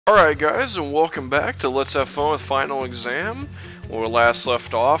Alright guys, and welcome back to Let's Have Fun with Final Exam. When we last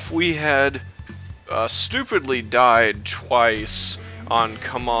left off, we had stupidly died twice on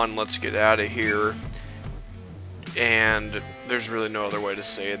Come On, Let's Get Out of Here. And there's really no other way to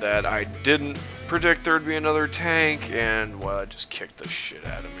say that. I didn't predict there'd be another tank, and well, it just kicked the shit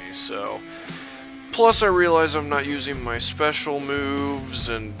out of me, so... Plus I realize I'm not using my special moves,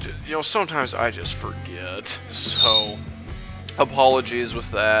 and you know, sometimes I just forget, so... Apologies with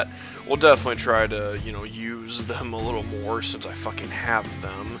that. We'll definitely try to, you know, use them a little more since I fucking have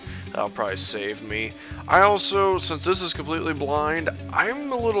them. That'll probably save me. I also, since this is completely blind,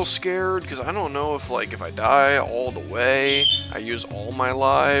 I'm a little scared because I don't know if, like, if I die all the way, I use all my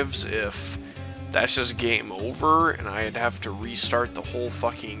lives, if that's just game over and I'd have to restart the whole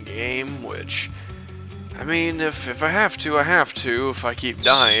fucking game, which... I mean, if I have to, I have to, if I keep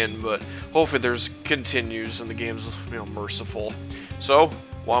dying, but hopefully there's continues and the game's, you know, merciful. So,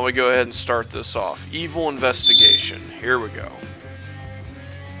 why don't we go ahead and start this off. Evil Investigation. Here we go.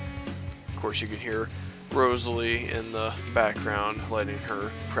 Of course, you can hear Rosalie in the background letting her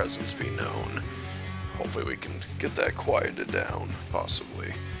presence be known. Hopefully we can get that quieted down,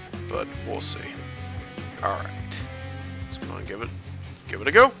 possibly, but we'll see. Alright. Let's go and give it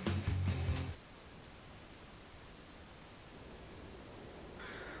a go.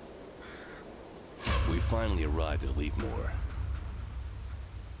 We finally arrived at Leafmore.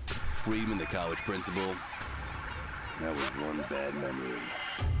 Friedman, the college principal, that was one bad memory.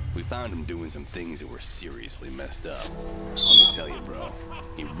 We found him doing some things that were seriously messed up. Let me tell you, bro,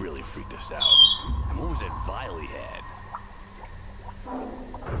 he really freaked us out. And what was that vial he had?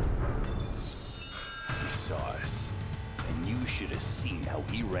 He saw us, and you should have seen how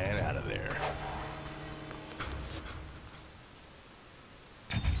he ran out of there.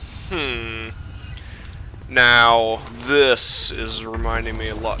 Now, this is reminding me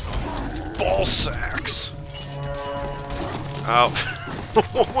a lot of ball sacks. Oh,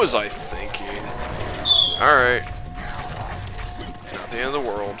 what was I thinking? Alright. Not the end of the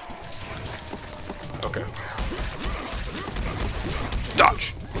world. Okay.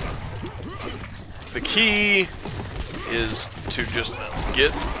 Dodge! The key is to just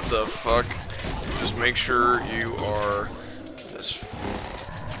get the fuck, just make sure you are as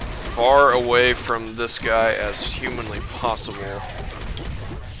far away from this guy as humanly possible.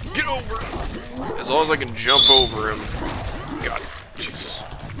 Get over! As long as I can jump over him. God, Jesus.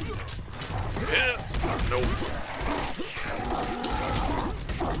 Yeah. Nope.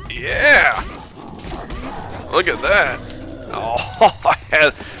 Yeah! Look at that! Oh,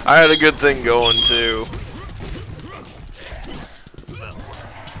 I had a good thing going too.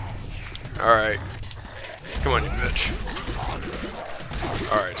 Alright. Come on, you bitch.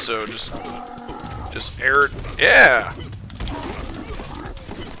 Alright, so just air it. Yeah!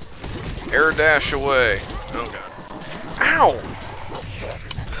 Air dash away. Oh god. Ow!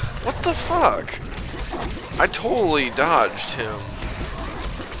 What the fuck? I totally dodged him.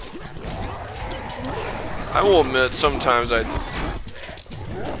 I will admit, sometimes I...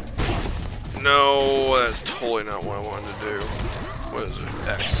 No, that's totally not what I wanted to do. What is it?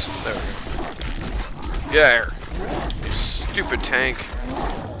 X. There we go. Yeah, air. You stupid tank.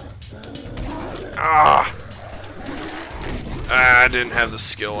 Ah! I didn't have the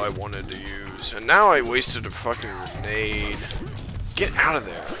skill I wanted to use. And now I wasted a fucking grenade. Get out of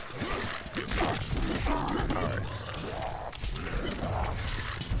there. Alright.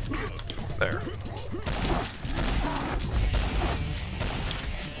 There.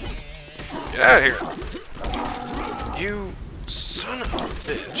 Get out of here. You son of a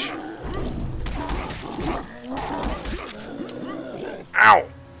bitch. Ow!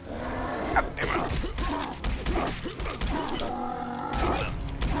 God damn it.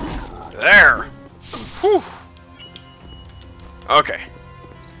 There! Whew! Okay.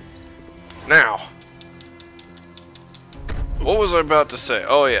 Now. What was I about to say?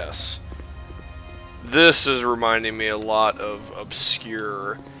 Oh, yes. This is reminding me a lot of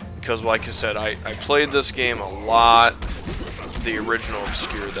Obscure. Because, like I said, I played this game a lot. The original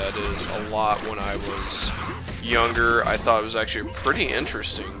Obscure, that is. A lot when I was younger. I thought it was actually a pretty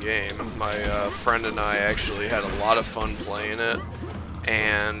interesting game. My friend and I actually had a lot of fun playing it,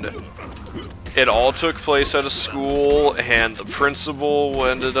 and it all took place at a school, and the principal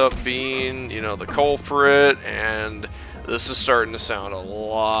ended up being, you know, the culprit, and this is starting to sound a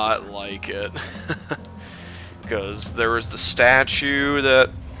lot like it. Because there was the statue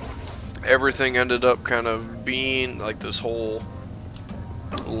that everything ended up kind of being, like this whole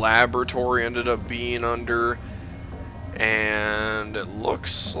laboratory ended up being under. And it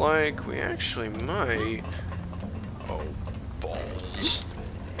looks like we actually might... Oh, balls.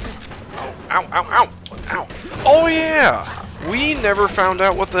 Ow, ow, ow, ow. Oh yeah! We never found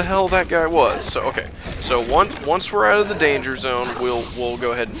out what the hell that guy was. So okay. So once we're out of the danger zone, we'll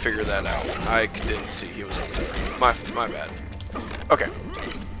go ahead and figure that out. I didn't see he was over there. My bad. Okay.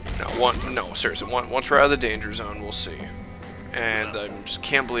 No, seriously. Once we're out of the danger zone, we'll see. And I just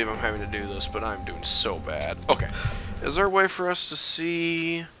can't believe I'm having to do this, but I'm doing so bad. Okay. Is there a way for us to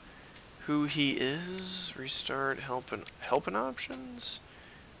see who he is? Restart helping options?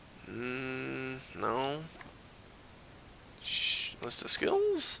 No. List of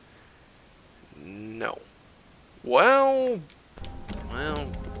skills? No. Well,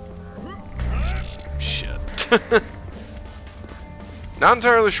 shit. Not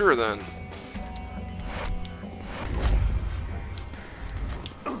entirely sure then.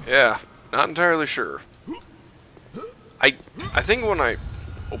 Yeah, not entirely sure. I think when I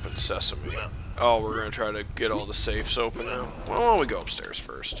open Sesame, oh, we're gonna try to get all the safes open now. Well, why don't we go upstairs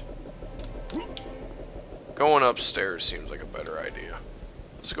first? Going upstairs seems like a better idea.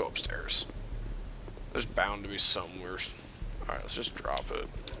 Let's go upstairs. There's bound to be somewhere. Alright, let's just drop it.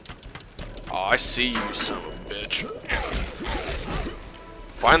 Oh, I see you, son of a bitch.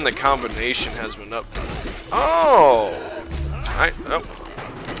 Find the combination has been up. Oh! Oh.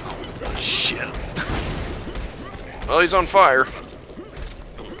 Shit. Well, he's on fire.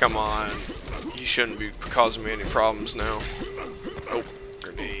 Come on. He shouldn't be causing me any problems now. Oh,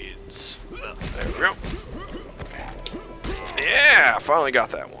 grenades. There we go. Yeah, finally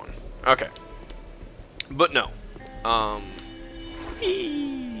got that one. Okay. But no.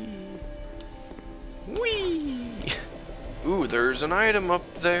 Whee! Ooh, there's an item up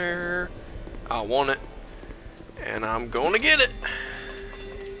there. I want it. And I'm gonna get it.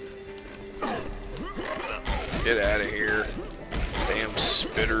 Get out of here. Damn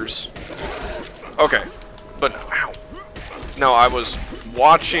spitters. Okay. But no, ow. No, I was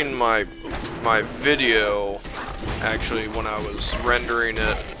watching my video actually when I was rendering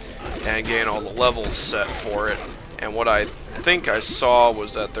it and getting all the levels set for it, and what I think I saw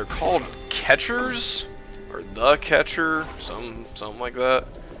was that they're called catchers or the catcher, something like that.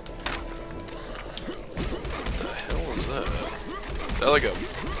 What the hell is that? Is that like a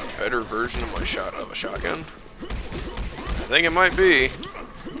better version of a shotgun? I think it might be.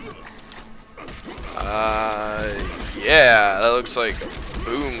 Yeah, that looks like a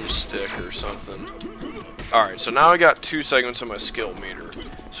boomstick or something. Alright, so now I got 2 segments of my skill meter.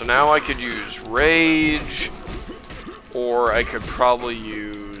 So now I could use rage, or I could probably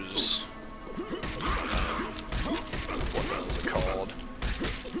use... what is it called?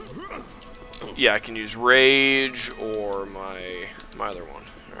 Yeah, I can use rage or my other one.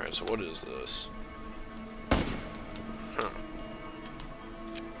 Alright, so what is this? Huh.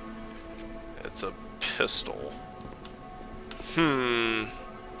 It's a pistol.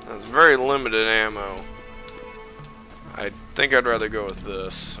 That's very limited ammo. I think I'd rather go with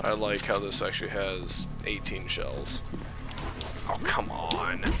this. I like how this actually has 18 shells. Oh, come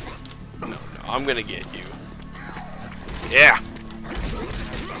on. No, I'm gonna get you. Yeah!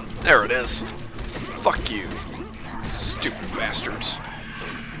 There it is. Fuck you. Stupid bastards.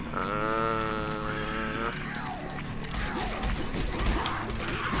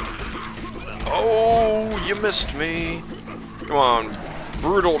 Oh, you missed me. Come on.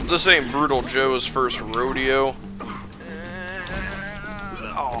 Brutal. This ain't Brutal Joe's first rodeo.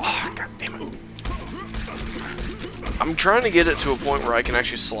 Oh, god damn it. I'm trying to get it to a point where I can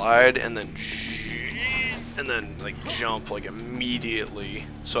actually slide and then like jump like immediately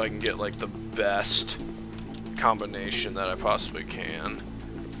so I can get like the best combination that I possibly can.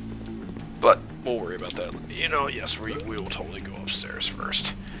 But we'll worry about that. You know, yes, we will totally go upstairs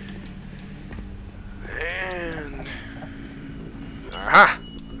first. And aha!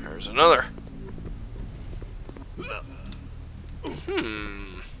 There's another.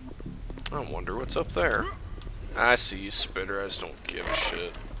 I wonder what's up there. I see you, Spitter. I just don't give a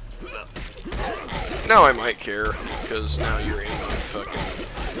shit. Now I might care, because now you're in my fucking...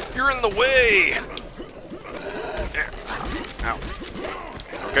 You're in the way! Ow.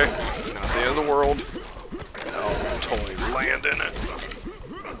 Okay, not the end of the world. I'll totally land in it.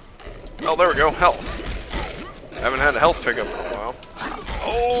 Oh, there we go, health. Haven't had a health pickup in a while.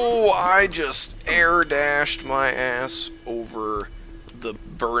 Oh, I just air dashed my ass over the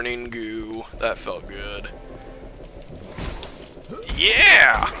burning goo. That felt good.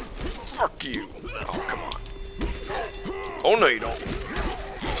 Yeah! Fuck you. Oh, come on. Oh, no, you don't.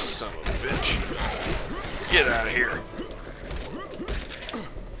 You son of a bitch. Get out of here.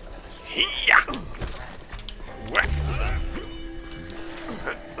 Yeah.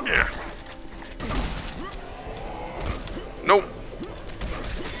 Nope.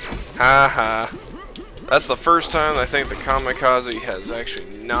 Haha. That's the first time I think the kamikaze has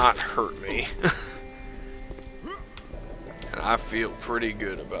actually not hurt me. And I feel pretty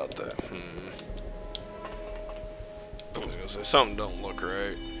good about that. I was gonna say, something don't look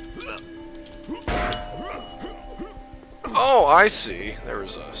right. Oh, I see. There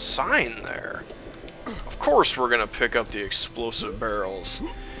was a sign there. Of course we're gonna pick up the explosive barrels.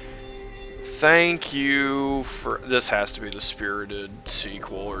 Thank you for... This has to be the Spirited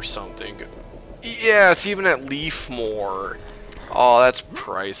sequel or something. Yeah, it's even at Leafmore. Oh, that's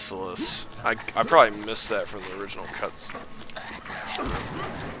priceless. I probably missed that from the original cuts.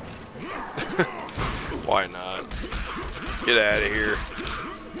 Why not? Get out of here.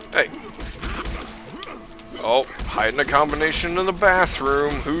 Hey. Oh, hiding a combination in the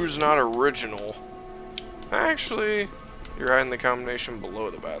bathroom. Who's not original? Actually, you're hiding the combination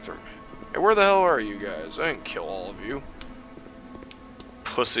below the bathroom. Hey, where the hell are you guys? I didn't kill all of you.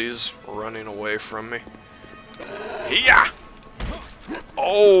 Pussies running away from me. Yeah.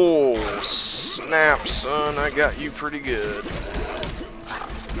 Oh, snap, son. I got you pretty good.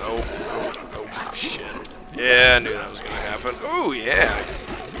 Nope. Oh, shit. Yeah, I knew that was going to happen. Oh, yeah.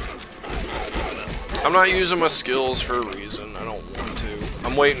 I'm not using my skills for a reason. I don't want to.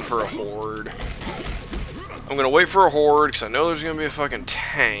 I'm waiting for a horde. I'm going to wait for a horde because I know there's going to be a fucking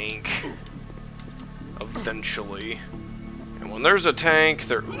tank. Eventually. And when there's a tank,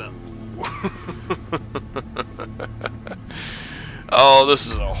 there... Oh, this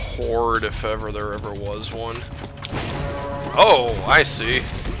is a horde if ever there ever was one. Oh, I see.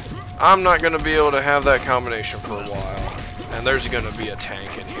 I'm not going to be able to have that combination for a while. And there's going to be a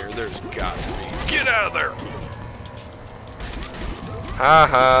tank in here. There's got to be. Get out of there!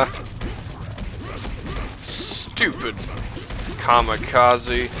 Haha. Stupid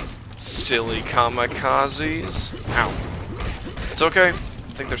kamikaze. Silly kamikazes. Ow. It's okay. I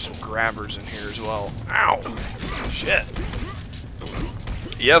think there's some grabbers in here as well. Ow. Shit.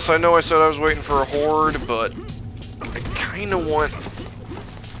 Yes, I know I said I was waiting for a horde, but I kind of want...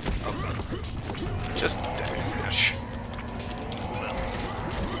 just dash.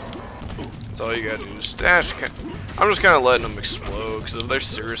 That's all you gotta do is dash. I'm just kind of letting them explode, because if they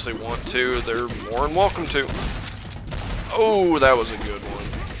seriously want to, they're more than welcome to. Oh, that was a good one.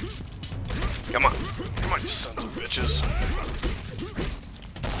 Come on. Come on, you sons of bitches.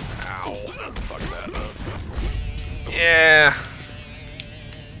 Ow. Fuck that up. Yeah.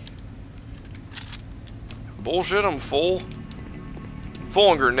 Bullshit, I'm full. Full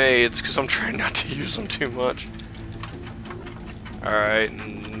on grenades, because I'm trying not to use them too much. Alright,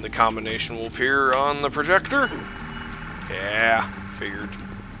 and the combination will appear on the projector. Yeah, figured.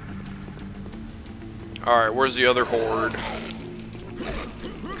 Alright, where's the other horde?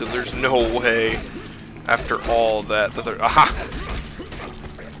 Because there's no way, after all that they're... Aha!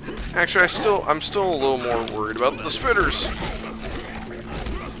 Actually, I'm still a little more worried about the spitters.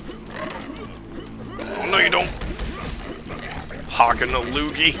 Oh, no you don't. Hawking a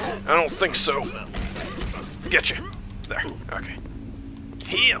loogie? I don't think so. Get you. There. Okay.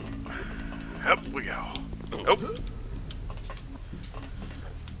 Heal. Up we go. Nope.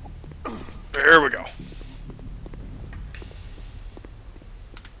 There we go.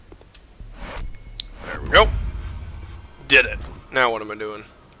 There we go. Did it. Now what am I doing?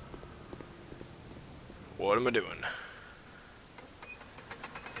 What am I doing?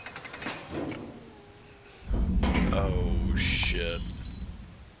 Oh shit.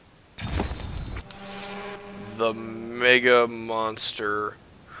 The Mega Monster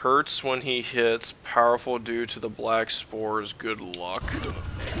hurts when he hits, powerful due to the black spores, good luck.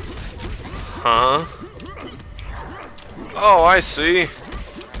 Huh? Oh, I see.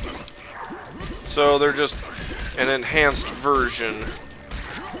 So they're just an enhanced version.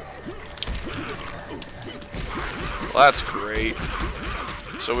 Well, that's great.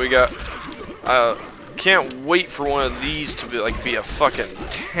 So we got can't wait for one of these to be a fucking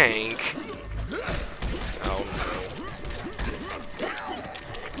tank. Oh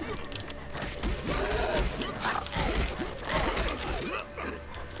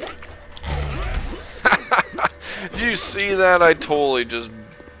no. Did you see that? I totally just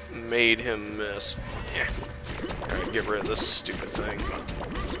made him miss. Yeah. Alright, get rid of this stupid thing.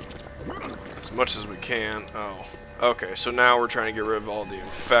 As much as we can. Oh. Okay, so now we're trying to get rid of all the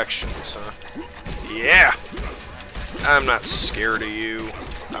infections, huh? Yeah! I'm not scared of you.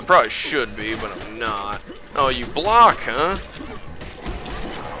 I probably should be, but I'm not. Oh, you block, huh?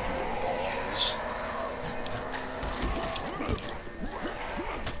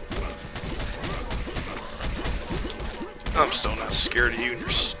 I'm still not scared of you and your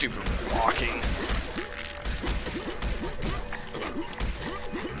stupid blocking.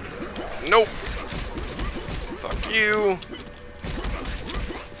 Nope. Fuck you.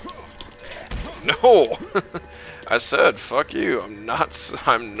 No. I said fuck you. I'm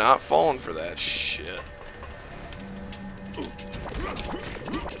not falling for that shit.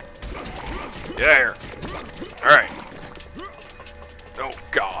 Get out here. Alright. Oh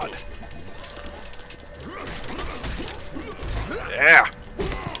god. Yeah.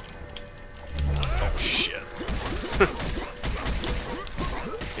 Oh shit.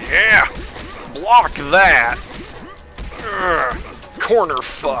 Yeah. Block that. Ugh. Corner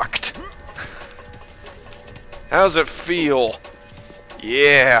fucked. How's it feel?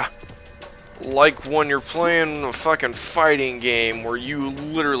 Yeah. Like when you're playing a fucking fighting game where you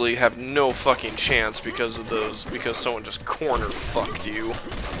literally have no fucking chance because someone just corner fucked you.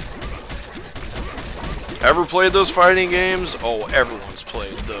 Ever played those fighting games? Oh, everyone's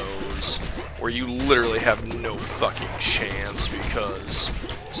played those. Where you literally have no fucking chance because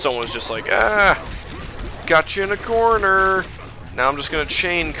someone's just like, ah, got you in a corner. Now I'm just gonna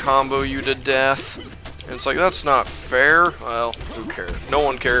chain combo you to death. And it's like, that's not fair. Well, who cared? No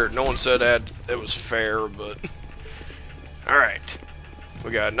one cared. No one said it was fair, but... Alright.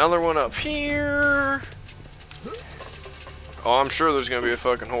 We got another one up here. Oh, I'm sure there's gonna be a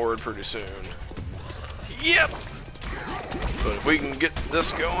fucking horde pretty soon. Yep! But if we can get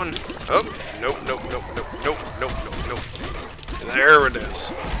this going... Oh, nope, nope, nope, nope, nope, nope, nope, nope. There it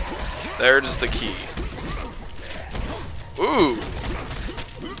is. There's the key. Ooh!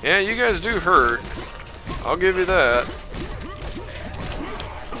 Yeah, you guys do hurt. I'll give you that.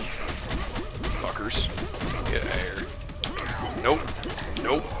 Fuckers. Get out of here. Nope.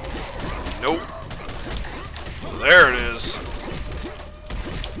 Nope. Nope. There it is.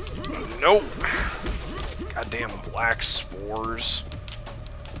 Nope. Goddamn black spores.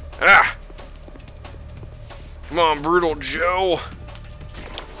 Ah! Come on, Brutal Joe.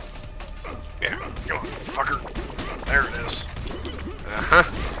 Yeah, come on, fucker. There it is. Uh-huh.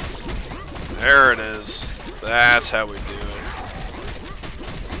 There it is. That's how we do it.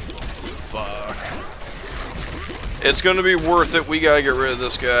 Fuck. It's gonna be worth it. We gotta get rid of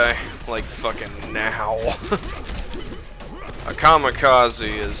this guy. Like, fucking now. A kamikaze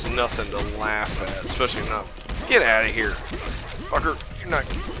is nothing to laugh at. Especially not... Get out of here. Fucker. You're not...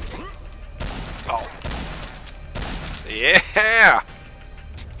 Oh. Yeah!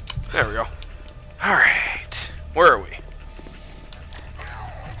 There we go. Alright. Where are we?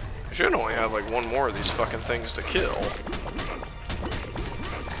 I should only have like one more of these fucking things to kill.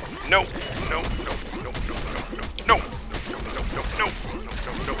 No, no, no, no, no, no, no, no, no,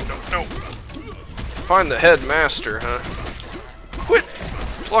 no, no, no. Find the headmaster, huh? Quit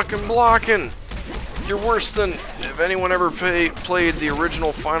fucking blocking. You're worse than, if anyone ever played the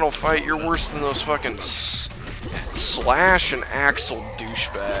original Final Fight, you're worse than those fucking Slash and Axel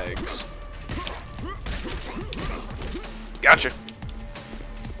douchebags. Gotcha.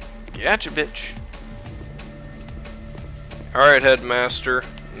 Gotcha, bitch. Alright, headmaster.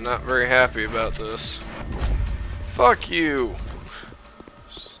 I'm not very happy about this. Fuck you.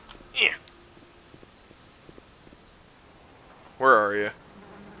 Yeah. Where are you?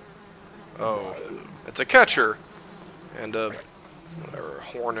 Oh, it's a catcher. And a, whatever, a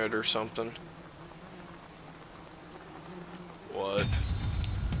hornet or something. What?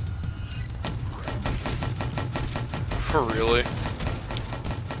 For really?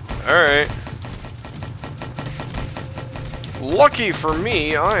 Alright. Lucky for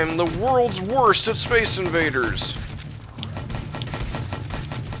me, I'm the world's worst at Space Invaders.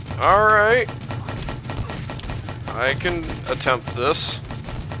 Alright. I can attempt this.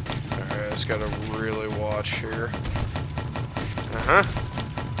 Alright, I just gotta really watch here. Uh-huh.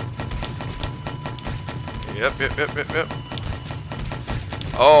 Yep, yep, yep, yep, yep.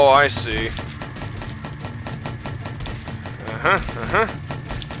 Oh, I see. Uh-huh, uh-huh.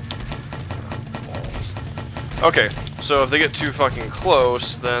 Okay, so if they get too fucking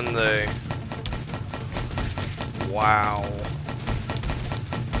close, then they... Wow.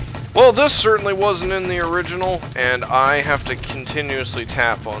 Well, this certainly wasn't in the original, and I have to continuously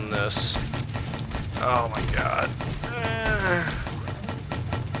tap on this. Oh my god.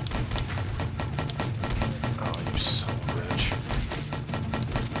 Oh, you son of a bitch.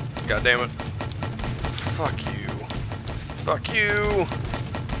 God damn it. Fuck you. Fuck you.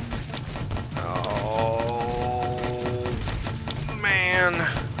 Oh, man.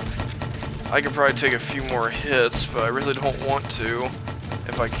 I could probably take a few more hits, but I really don't want to.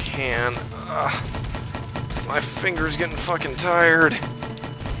 If I can. My finger's getting fucking tired.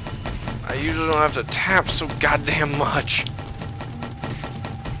 I usually don't have to tap so goddamn much.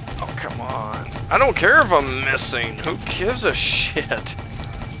 Oh, come on. I don't care if I'm missing. Who gives a shit?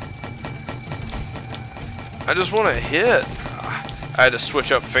 I just want to hit. I had to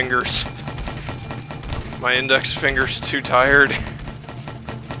switch up fingers. My index finger's too tired.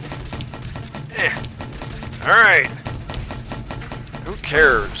 Alright. Who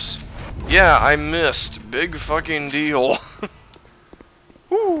cares? Yeah, I missed. Big fucking deal.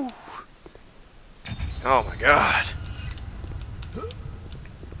 Woo. Oh my god.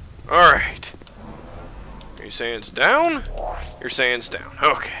 Alright. Are you saying it's down? You're saying it's down.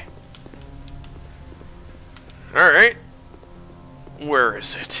 Okay. Alright. Where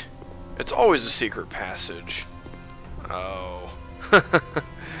is it? It's always a secret passage. Oh.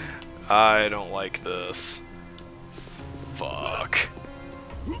 I don't like this. Fuck.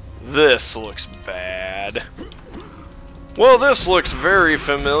 This looks bad. Well, this looks very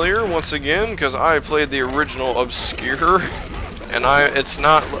familiar once again because I played the original Obscure, and I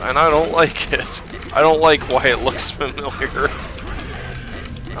don't like it. I don't like why it looks familiar.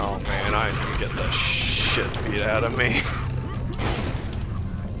 Oh man, I can get the shit beat out of me.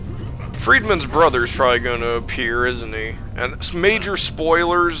 Friedman's brother's probably going to appear, isn't he? And major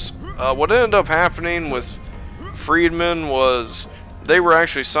spoilers. What ended up happening with Friedman was they were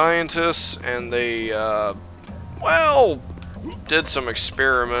actually scientists, and they, well, did some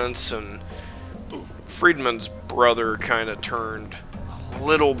experiments, and Friedman's brother kind of turned a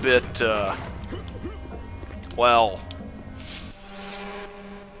little bit, well,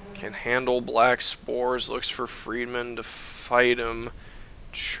 can handle black spores, looks for Friedman to fight him.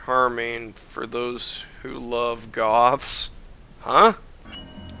 Charming for those who love goths. Huh?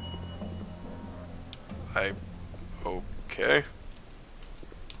 Okay.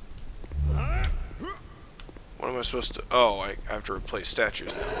 What am I supposed to... Oh, I have to replace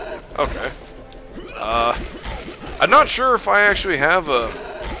statues now. Okay. I'm not sure if I actually have a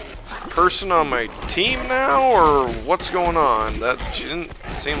person on my team now, or what's going on. She didn't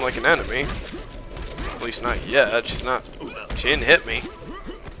seem like an enemy. At least not yet. She didn't hit me.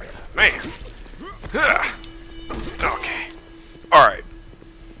 Man. Okay. Alright.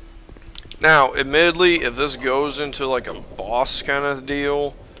 Now, admittedly, if this goes into like a boss kind of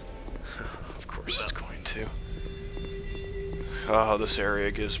deal, of course it's going to. Oh, this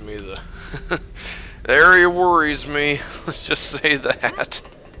area gives me the... the area worries me. Let's just say that.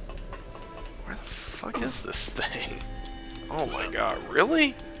 Where the fuck is this thing? Oh my god,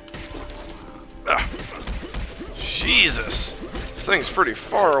 really? Jesus. This thing's pretty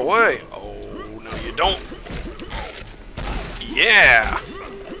far away. Oh, no you don't. Yeah!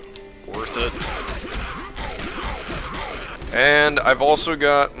 Worth it. And I've also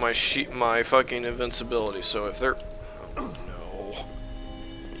got my fucking invincibility, so if they're... Oh, no.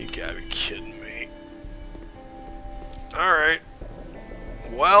 You gotta be kidding me. Alright.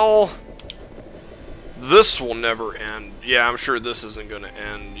 Well... This will never end. Yeah, I'm sure this isn't gonna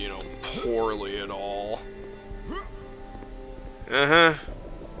end, you know, poorly at all. Uh-huh.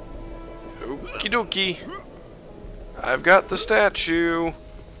 Okie dokie. I've got the statue.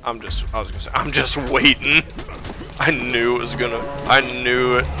 I'm just waiting. I knew it was gonna, I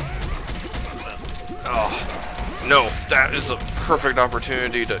knew it. Oh, no, that is a perfect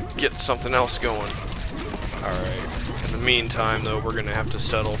opportunity to get something else going. Alright, in the meantime though, we're gonna have to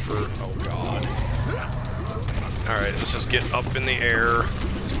settle for, oh god. Alright, let's just get up in the air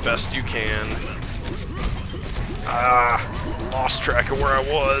as best you can. Lost track of where I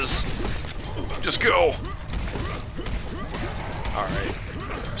was. Just go. Alright.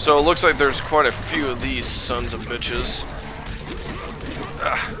 So it looks like there's quite a few of these sons of bitches.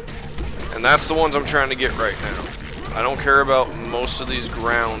 And that's the ones I'm trying to get right now. I don't care about most of these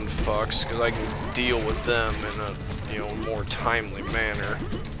ground fucks, because I can deal with them in a, you know, more timely manner.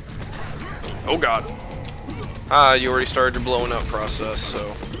 Oh god. You already started your blowing up process,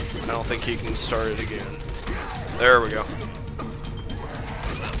 so I don't think he can start it again. There we go.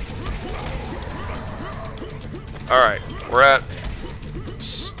 Alright, we're at...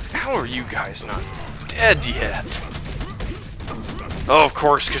 How are you guys not dead yet? Oh, of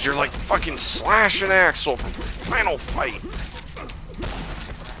course, because you're like fucking Slash and Axel from Final Fight.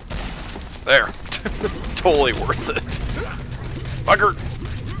 There. Totally worth it. Bugger.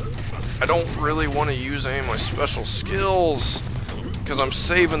 I don't really want to use any of my special skills, because I'm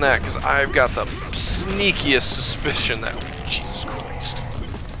saving that, because I've got the sneakiest suspicion that... Jesus Christ.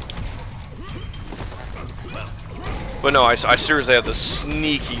 But no, I seriously have the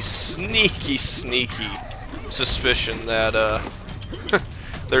sneaky suspicion that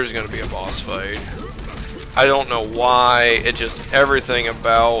there's going to be a boss fight. I don't know why, it just, everything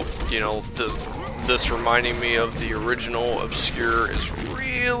about, you know, this reminding me of the original Obscure is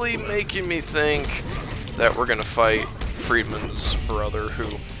really making me think that we're going to fight Friedman's brother,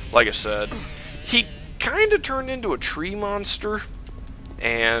 who, like I said, he kind of turned into a tree monster,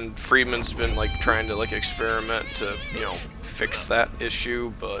 and Friedman's been like trying to like experiment to, you know, fix that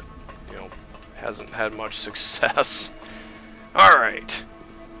issue, but, you know, hasn't had much success. Alright.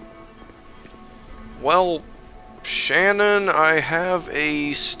 Well, Shannon, I have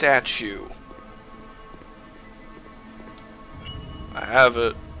a statue. I have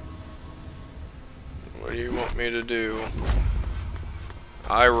it. What do you want me to do?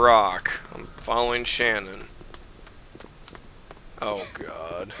 I rock. I'm following Shannon. Oh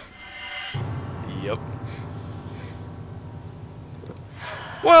god. Yep.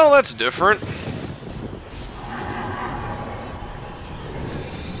 Well, that's different.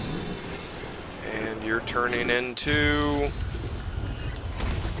 And you're turning into...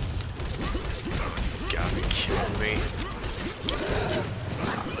 You gotta be kidding me.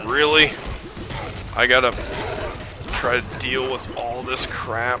 Really? I gotta try to deal with all this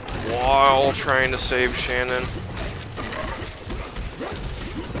crap while trying to save Shannon.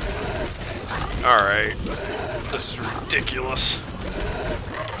 Alright. This is ridiculous.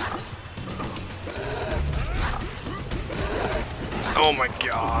 Oh my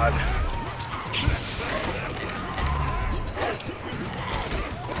god.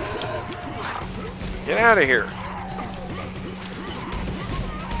 Get out of here.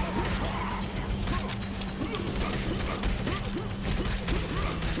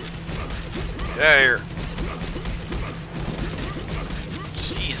 Get out of here.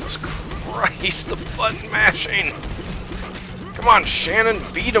 Jesus Christ, the button mashing. Come on, Shannon,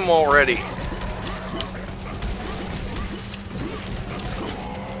 beat him already.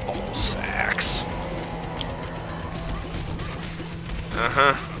 Ball sacks.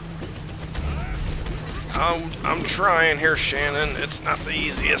 I'm trying here, Shannon. It's not the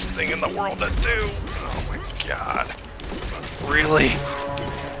easiest thing in the world to do. Oh my god. Really?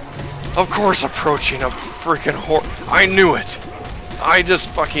 Of course approaching a freaking horror. I knew it. I just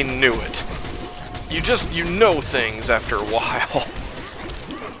fucking knew it. You know things after a while.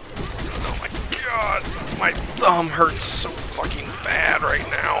 Oh my god. My thumb hurts so fucking bad right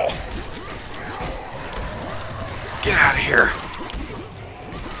now. Get out of here.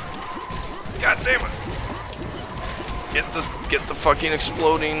 God damn it. Get the fucking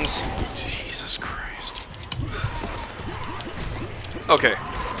explodings. Jesus Christ. Okay.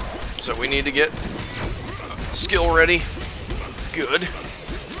 So we need to get skill ready. Good.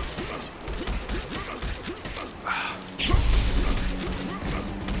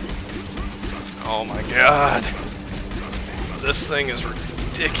 Oh my god. This thing is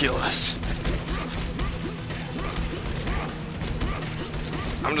ridiculous.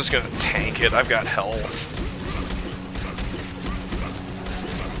 I'm just gonna tank it. I've got health.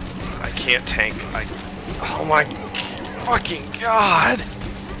 I can't tank. Oh my fucking god.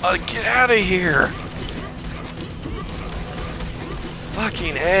 Get out of here.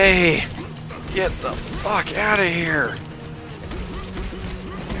 Fucking A. Get the fuck out of here.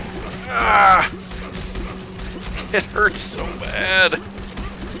 Ah. It hurts so bad.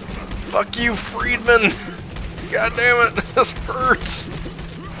 Fuck you, Friedman. God damn it. This hurts.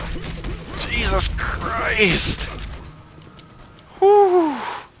 Jesus Christ. Whew.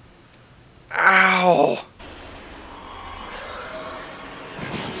 Ow.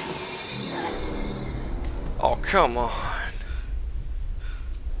 Oh, come on.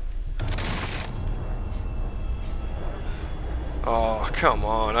 Oh, come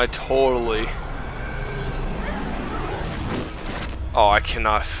on. I totally... Oh, I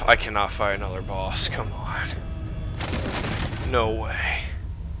cannot fight another boss. Come on. No way.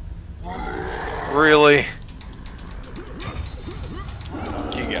 Really?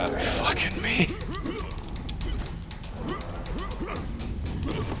 You gotta be fucking me.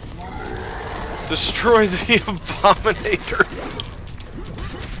 Destroy the Abominator.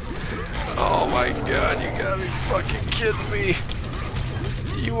 Oh my god, you gotta be fucking kidding me.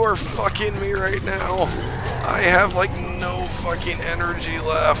 You are fucking me right now. I have like no fucking energy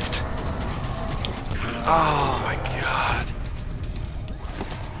left. Oh my god.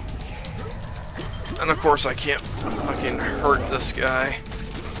 And of course I can't fucking hurt this guy.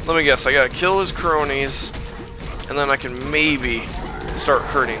 Let me guess, I gotta kill his cronies, and then I can maybe start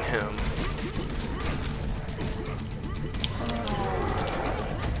hurting him.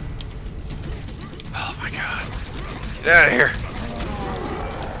 Oh my god. Get out of here.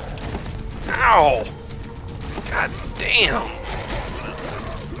 Ow! God damn!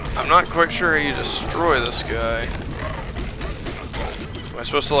 I'm not quite sure how you destroy this guy. Am I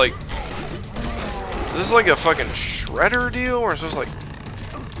supposed to like... Is this like a fucking shredder deal, or is this like...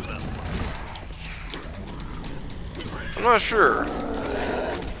 I'm not sure.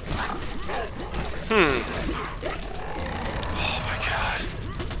 Oh my god.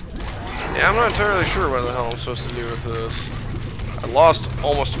 Yeah, I'm not entirely sure what the hell I'm supposed to do with this. I lost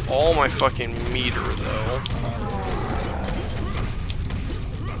almost all my fucking meter though.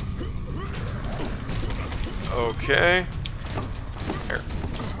 Okay. There.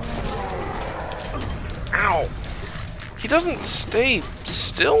 Ow! He doesn't stay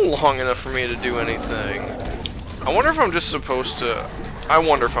still long enough for me to do anything. I wonder if I'm just supposed to... I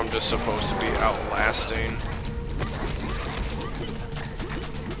wonder if I'm just supposed to be outlasting.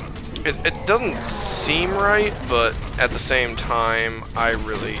 It doesn't seem right, but at the same time,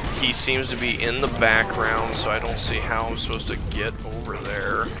 he seems to be in the background, so I don't see how I'm supposed to get over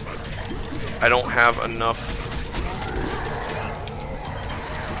there. I don't have enough...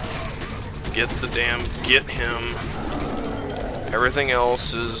 Get him. Everything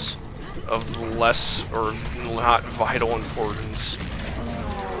else is of less or not vital importance.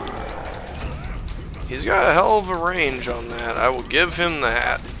 He's got a hell of a range on that. I will give him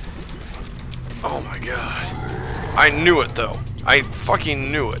that. Oh my god. I knew it though. I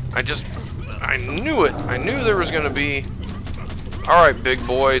fucking knew it. I knew it. I knew there was gonna be... Alright, big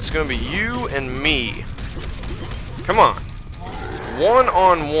boy. It's gonna be you and me. Come on.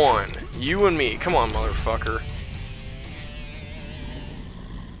 1-on-1. You and me. Come on, motherfucker.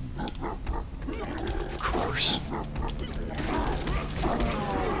 Of course.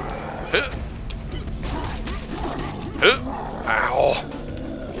 Ow.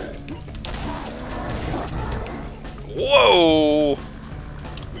 Whoa.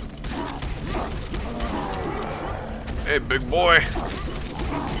 Hey, big boy.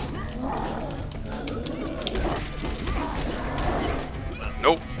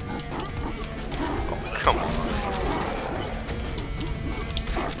 Nope. Oh, come on.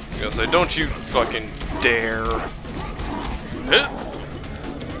 I was gonna say, don't you fucking dare.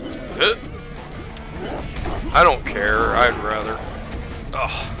 I don't care. I'd rather.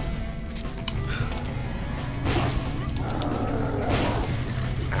 Ugh.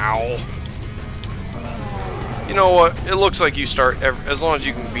 Ow. You know what? It looks like you start as long as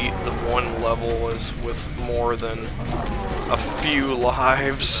you can beat the one level with more than a few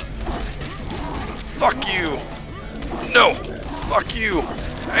lives. Fuck you. No. Fuck you.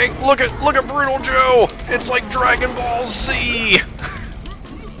 Hey, look at Brutal Joe. It's like Dragon Ball Z.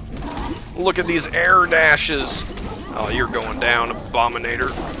 Look at these air dashes. Oh, you're going down,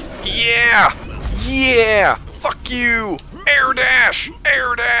 Abominator. Yeah. Yeah. Fuck you. Air dash.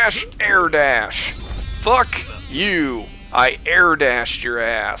 Air dash. Air dash. Fuck you. I air dashed your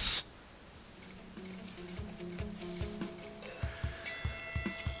ass.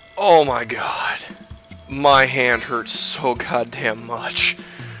 Oh my god. My hand hurts so goddamn much.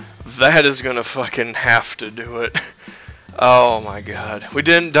 That is gonna fucking have to do it. Oh my god. We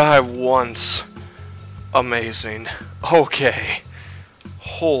didn't die once. Amazing. Okay.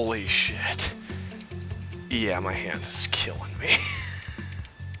 Holy shit. Yeah, my hand is killing me.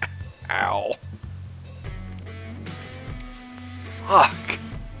 Ow. Fuck.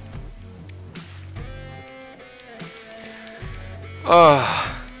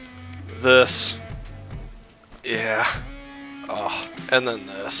 This. Yeah. Oh, and then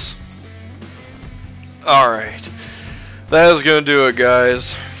this. Alright. That is gonna do it,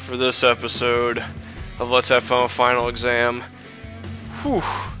 guys, for this episode of Let's Have Fun with Final Exam. Whew.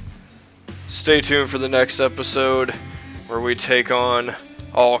 Stay tuned for the next episode where we take on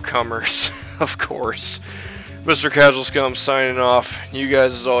all comers, of course. Mr. Casual Scum signing off. You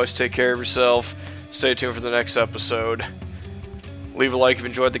guys, as always, take care of yourself. Stay tuned for the next episode. Leave a like if you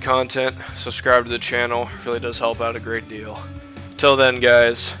enjoyed the content. Subscribe to the channel. It really does help out a great deal. Till then,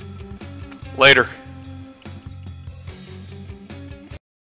 guys. Later.